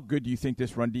general, how good do you think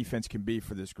this run defense can be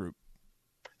for this group?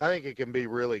 I think it can be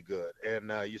really good,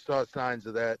 and you saw signs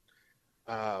of that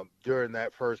during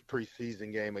that first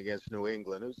preseason game against New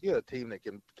England. It was a team that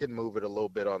can move it a little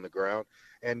bit on the ground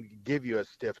and give you a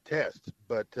stiff test.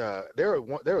 But there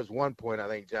was one point, I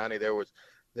think, Johnny, there was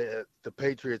the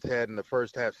Patriots had in the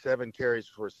first half 7 carries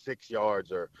for 6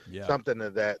 yards or something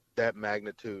of that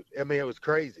magnitude. I mean, it was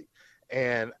crazy.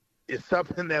 And it's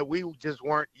something that we just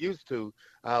weren't used to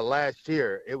last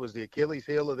year. It was the Achilles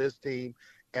heel of this team,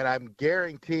 and I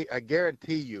guarantee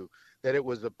you that it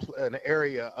was an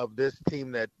area of this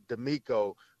team that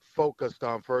D'Amico focused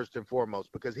on first and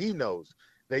foremost, because he knows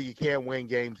that you can't win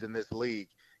games in this league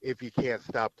if you can't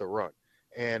stop the run.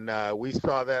 And we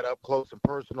saw that up close and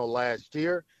personal last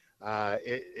year.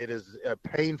 It is a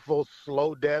painful,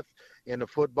 slow death in the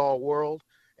football world.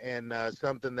 And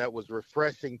something that was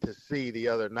refreshing to see the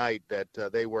other night, that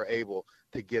they were able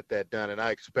to get that done. And I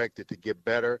expect it to get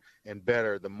better and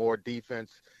better. The more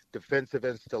defensive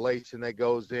installation that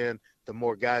goes in, the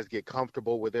more guys get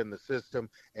comfortable within the system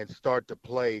and start to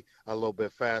play a little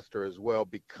bit faster as well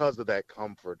because of that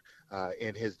comfort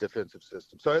in his defensive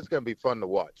system. So it's going to be fun to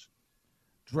watch.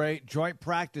 Dre, joint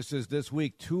practices this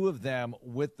week, 2 of them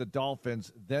with the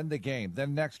Dolphins, then the game.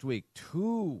 Then next week,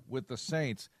 2 with the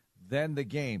Saints, then the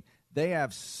game. They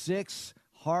have 6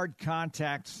 hard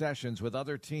contact sessions with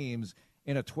other teams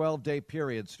in a 12-day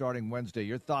period starting Wednesday.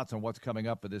 Your thoughts on what's coming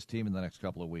up for this team in the next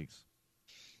couple of weeks?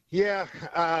 Yeah,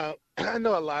 I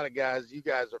know a lot of guys. You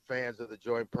guys are fans of the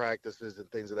joint practices and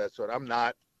things of that sort. I'm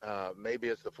not. Maybe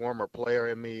it's the former player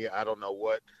in me. I don't know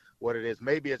what it is.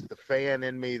 Maybe it's the fan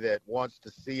in me that wants to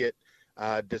see it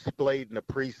displayed in the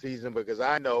preseason, because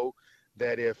I know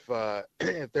that if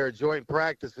there are joint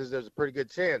practices, there's a pretty good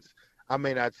chance I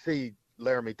may not see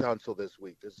Laramie Tunsil this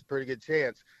week. There's a pretty good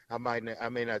chance I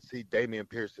may not see Dameon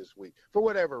Pierce this week for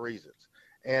whatever reasons.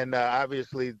 And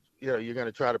obviously, you're going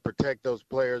to try to protect those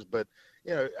players, but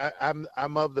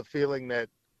I'm of the feeling that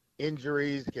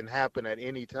injuries can happen at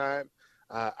any time.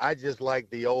 I just like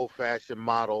the old-fashioned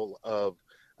model of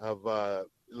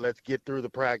let's get through the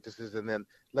practices and then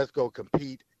let's go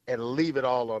compete and leave it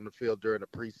all on the field during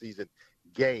a preseason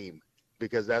game,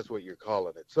 because that's what you're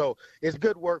calling it. So it's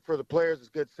good work for the players. It's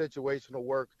good situational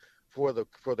work for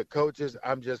the coaches.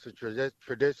 I'm just a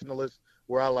traditionalist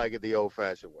where I like it the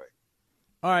old-fashioned way.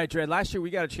 All right, Dre, last year we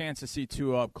got a chance to see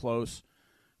Tua up close.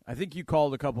 I think you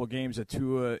called a couple of games of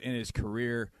Tua in his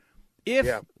career.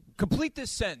 Complete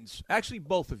this sentence, actually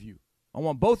both of you. I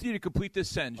want both of you to complete this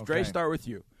sentence. Okay. Dre, start with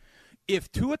you.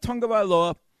 If Tua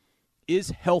Tagovailoa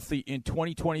is healthy in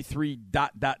 2023, ...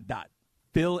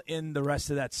 Fill in the rest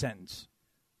of that sentence.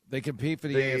 They compete for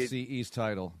the AFC East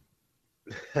title.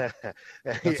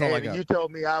 That's all I got. You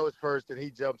told me I was first, and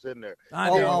he jumps in there.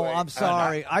 I'm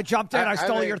sorry. I jumped in. I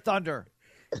stole your thunder.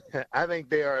 I think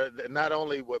they are not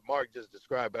only what Mark just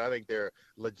described, but I think they're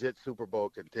legit Super Bowl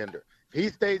contender. If he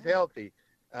stays healthy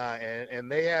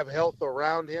and they have health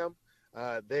around him,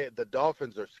 the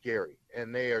Dolphins are scary,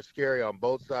 and they are scary on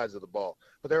both sides of the ball.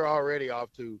 But they're already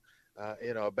off to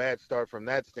a bad start from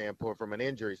that standpoint, from an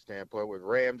injury standpoint, with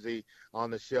Ramsey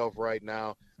on the shelf right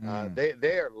now. They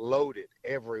are loaded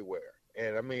everywhere.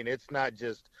 And, I mean, it's not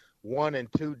just 1 and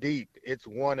 2 deep. It's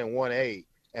 1 and 1A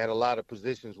at a lot of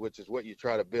positions, which is what you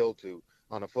try to build to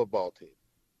on a football team.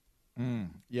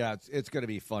 Yeah, it's going to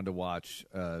be fun to watch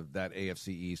that AFC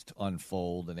East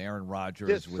unfold, and Aaron Rodgers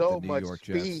just with so the New much York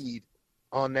Jets. speed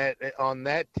on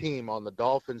that team, on the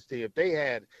Dolphins team. If they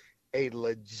had a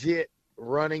legit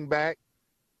running back,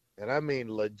 and I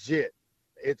mean legit,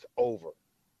 it's over.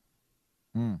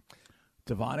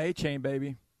 Devon A-Chain,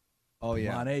 baby. Oh,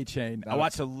 yeah. Devon A-Chain. I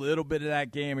watched a little bit of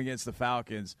that game against the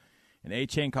Falcons, and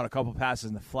A-Chain caught a couple passes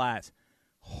in the flats.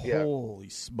 Holy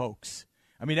smokes.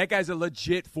 I mean, that guy's a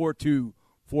legit 4'2",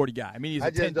 40 guy. I mean, he's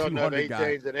a 10-200 guy. I just don't know if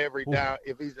A-Chain's an every down,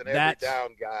 if he's an every down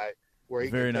guy where he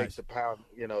can take the pound,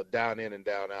 down in and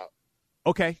down out.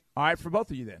 Okay. All right, for both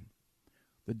of you then.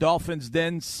 The Dolphins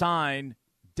then sign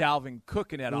Dalvin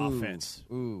Cook in that offense.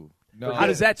 No. How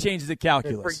does that change the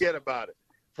calculus? Forget about it.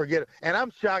 Forget it. And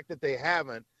I'm shocked that they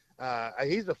haven't.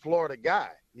 He's a Florida guy,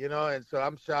 and so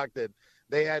I'm shocked that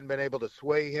they hadn't been able to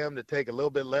sway him to take a little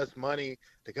bit less money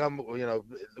to come,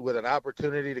 with an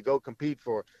opportunity to go compete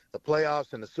for the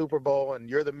playoffs and the Super Bowl, and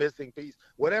you're the missing piece.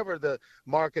 Whatever the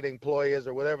marketing ploy is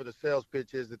or whatever the sales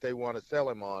pitch is that they want to sell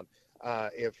him on,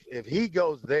 if he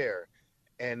goes there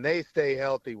and they stay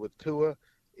healthy with Tua,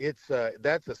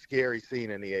 that's a scary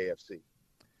scene in the AFC.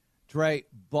 Dre,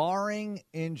 barring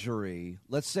injury,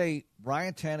 let's say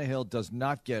Ryan Tannehill does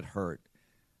not get hurt.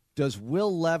 Does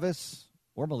Will Levis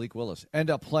or Malik Willis end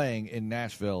up playing in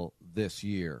Nashville this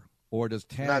year? Or does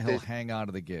Tannehill hang on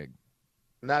to the gig?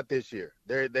 Not this year.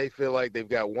 They feel like they've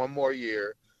got one more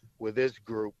year with this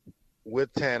group,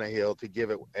 with Tannehill, to give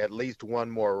it at least one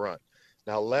more run.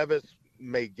 Now, Levis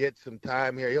may get some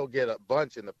time here. He'll get a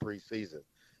bunch in the preseason.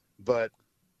 But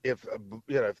if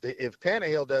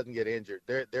Tannehill doesn't get injured,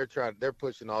 they're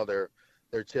pushing all their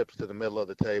chips to the middle of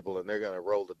the table, and they're going to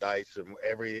roll the dice and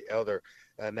every other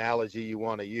analogy you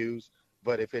want to use.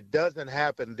 But if it doesn't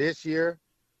happen this year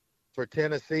for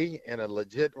Tennessee in a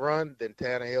legit run, then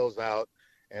Tannehill's out,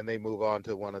 and they move on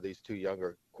to one of these two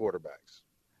younger quarterbacks.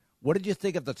 What did you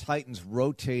think of the Titans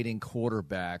rotating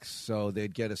quarterbacks so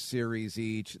they'd get a series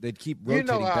each? They'd keep rotating back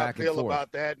and forth. You know how I feel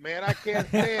about that, man. I can't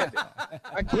stand it.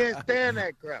 I can't stand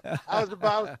that crap. I was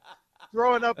about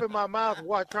throwing up in my mouth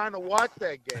trying to watch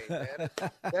that game, man.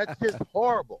 That's just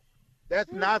horrible.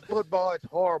 That's not football. It's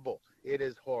horrible. It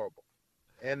is horrible.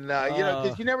 And,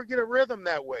 because you never get a rhythm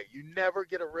that way. You never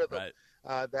get a rhythm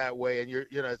that way. And,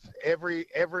 it's every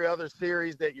other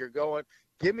series that you're going,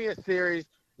 give me a series.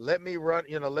 Let me run,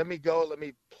 let me go. Let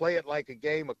me play it like a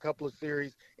game, a couple of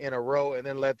series in a row, and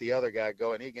then let the other guy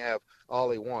go, and he can have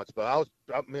all he wants. But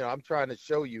I'm trying to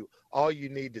show you all you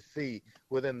need to see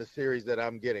within the series that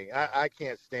I'm getting. I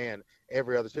can't stand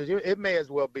every other series. It may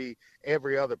as well be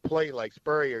every other play like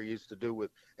Spurrier used to do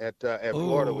at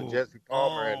Florida with Jesse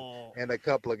Palmer and a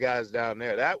couple of guys down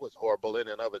there. That was horrible in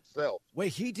and of itself.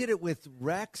 Wait, he did it with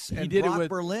Rex and Brock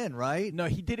Berlin, right? No,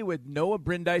 he did it with Noah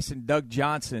Brindise and Doug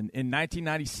Johnson in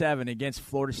 1997 against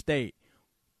Florida State.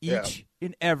 Each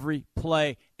and every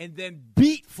play, and then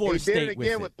beat Florida State with it. He did it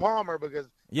again with Palmer because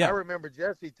I remember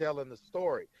Jesse telling the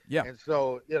story. Yeah. And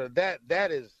so,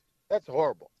 that's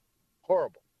horrible.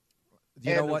 Horrible.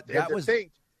 You know what? That was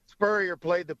thing. Spurrier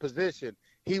played the position,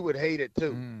 he would hate it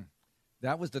too.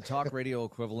 That was the talk radio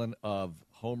equivalent of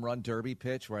home run derby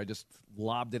pitch, where I just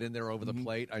lobbed it in there over the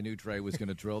plate. I knew Trey was going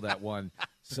to drill that one.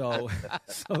 So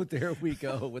there we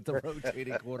go with the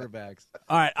rotating quarterbacks.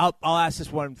 All right, I'll ask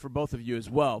this one for both of you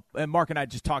as well. And Mark and I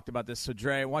just talked about this. So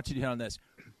Dre, I want you to hit on this.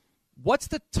 What's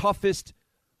the toughest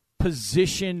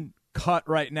position cut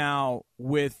right now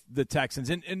with the Texans?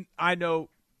 And I know,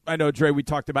 Dre, we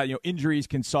talked about, injuries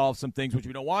can solve some things, which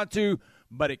we don't want to,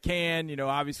 but it can.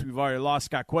 Obviously we've already lost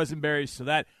Scott Quesenberry, so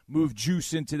that moved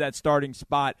Juice into that starting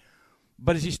spot.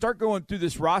 But as you start going through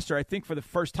this roster, I think for the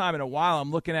first time in a while,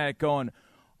 I'm looking at it going,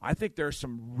 I think there are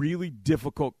some really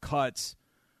difficult cuts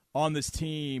on this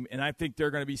team, and I think there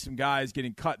are going to be some guys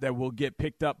getting cut that will get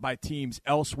picked up by teams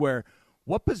elsewhere.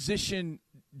 What position,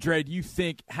 Dre, do you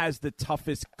think has the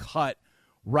toughest cut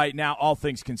right now, all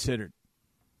things considered?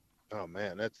 Oh,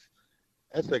 man,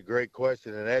 that's a great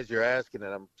question. And as you're asking it,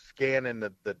 I'm scanning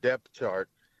the depth chart,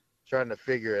 trying to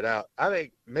figure it out. I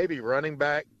think maybe running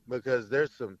back, because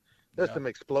there's some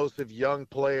explosive young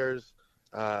players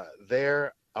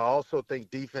there. I also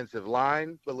think defensive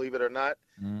line, believe it or not,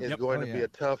 is going to be a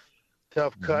tough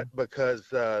cut because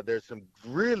there's some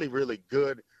really, really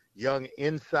good young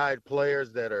inside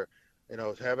players that are,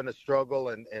 having a struggle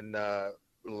and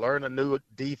learn a new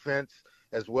defense.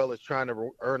 as well as trying to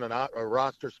earn a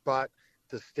roster spot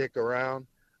to stick around.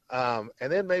 And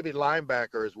then maybe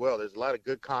linebacker as well. There's a lot of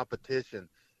good competition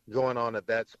going on at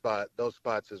that spot, those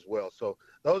spots as well. So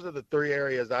those are the three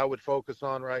areas I would focus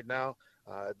on right now.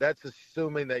 That's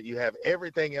assuming that you have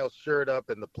everything else shored up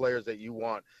and the players that you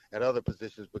want at other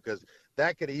positions, because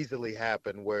that could easily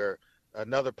happen where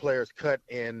another player's cut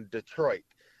in Detroit,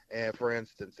 and for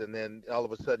instance, and then all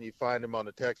of a sudden you find him on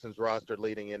the Texans roster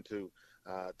leading into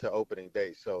to opening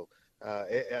day. So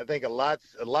I think a lot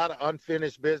of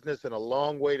unfinished business and a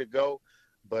long way to go.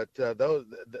 But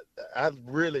I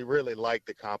really, really like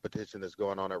the competition that's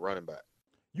going on at running back.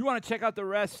 You want to check out the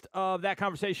rest of that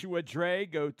conversation with Dre,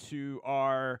 go to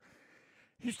our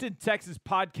Houston, Texas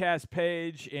podcast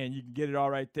page, and you can get it all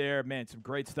right there. Man, some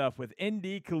great stuff with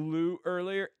ND Kalu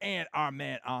earlier and our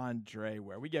man Andre,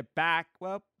 where we get back.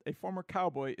 Well, a former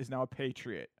Cowboy is now a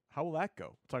Patriot. How will that go?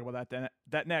 We'll talk about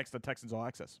that next on Texans All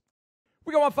Access.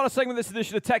 We got one final segment of this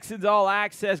edition of Texans All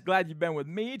Access. Glad you've been with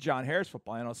me, John Harris,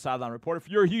 football analyst, sideline reporter for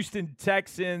your Houston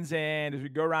Texans. And as we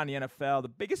go around the NFL, the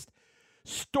biggest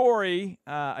story,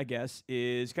 I guess,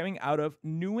 is coming out of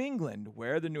New England,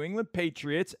 where the New England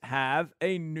Patriots have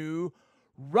a new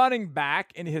running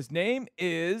back, and his name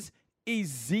is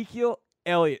Ezekiel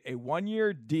Elliott. A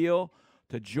one-year deal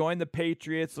to join the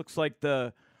Patriots. Looks like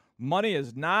the money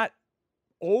is not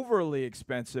overly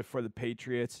expensive for the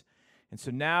Patriots. And so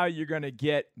now you're going to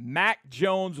get Mac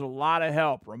Jones with a lot of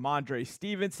help. Ramondre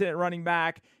Stevenson at running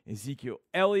back, Ezekiel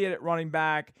Elliott at running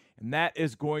back, and that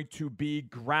is going to be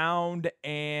ground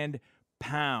and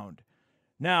pound.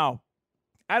 Now,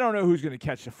 I don't know who's going to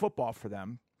catch the football for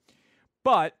them,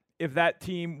 but if that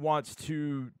team wants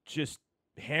to just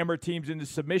hammer teams into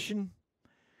submission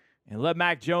and let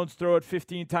Mac Jones throw it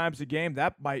 15 times a game,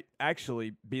 that might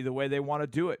actually be the way they want to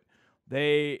do it.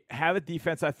 They have a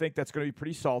defense, I think, that's going to be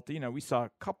pretty salty. You know, we saw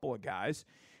a couple of guys,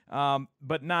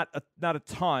 but not a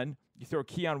ton. You throw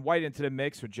Keon White into the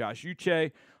mix with Josh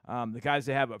Uche, the guys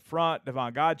they have up front,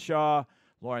 Devon Godshaw,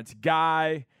 Lawrence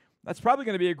Guy. That's probably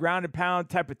going to be a ground and pound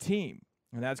type of team,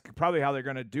 and that's probably how they're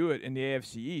going to do it in the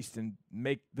AFC East and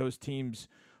make those teams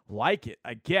like it,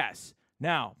 I guess.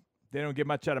 Now, they don't get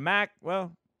much out of Mac.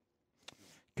 Well,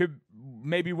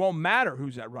 maybe won't matter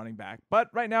who's at running back. But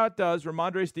right now it does.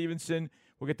 Ramondre Stevenson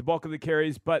will get the bulk of the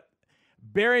carries. But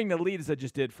bearing the lead, as I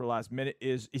just did for the last minute,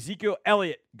 is Ezekiel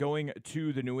Elliott going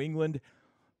to the New England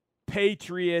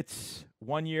Patriots.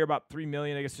 1 year, about $3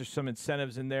 million. I guess there's some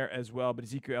incentives in there as well. But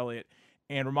Ezekiel Elliott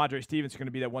and Ramondre Stevenson are going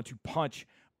to be that 1-2 punch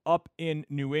up in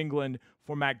New England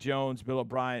for Mac Jones, Bill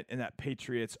O'Brien, and that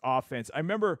Patriots offense. I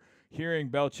remember hearing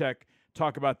Belichick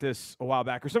talk about this a while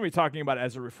back, or somebody talking about it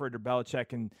as it referred to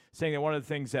Belichick, and saying that one of the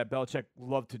things that Belichick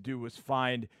loved to do was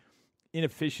find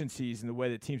inefficiencies in the way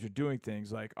that teams are doing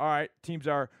things. Like, all right, teams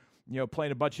are,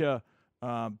 playing a bunch of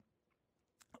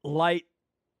light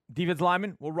defense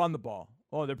linemen, we'll run the ball.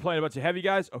 Oh, they're playing a bunch of heavy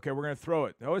guys? Okay, we're going to throw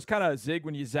it. They always kind of zig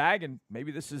when you zag, and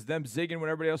maybe this is them zigging when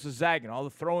everybody else is zagging. All the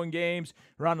throwing games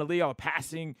around the league, all the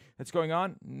passing that's going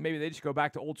on, maybe they just go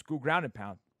back to old school ground and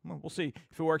pound. Well, we'll see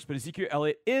if it works, but Ezekiel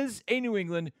Elliott is a New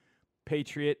England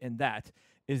Patriot, and that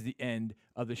is the end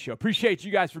of the show. Appreciate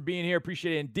you guys for being here.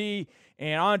 Appreciate ND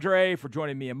and Andre for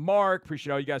joining me and Mark.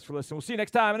 Appreciate all you guys for listening. We'll see you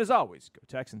next time, and as always, go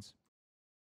Texans.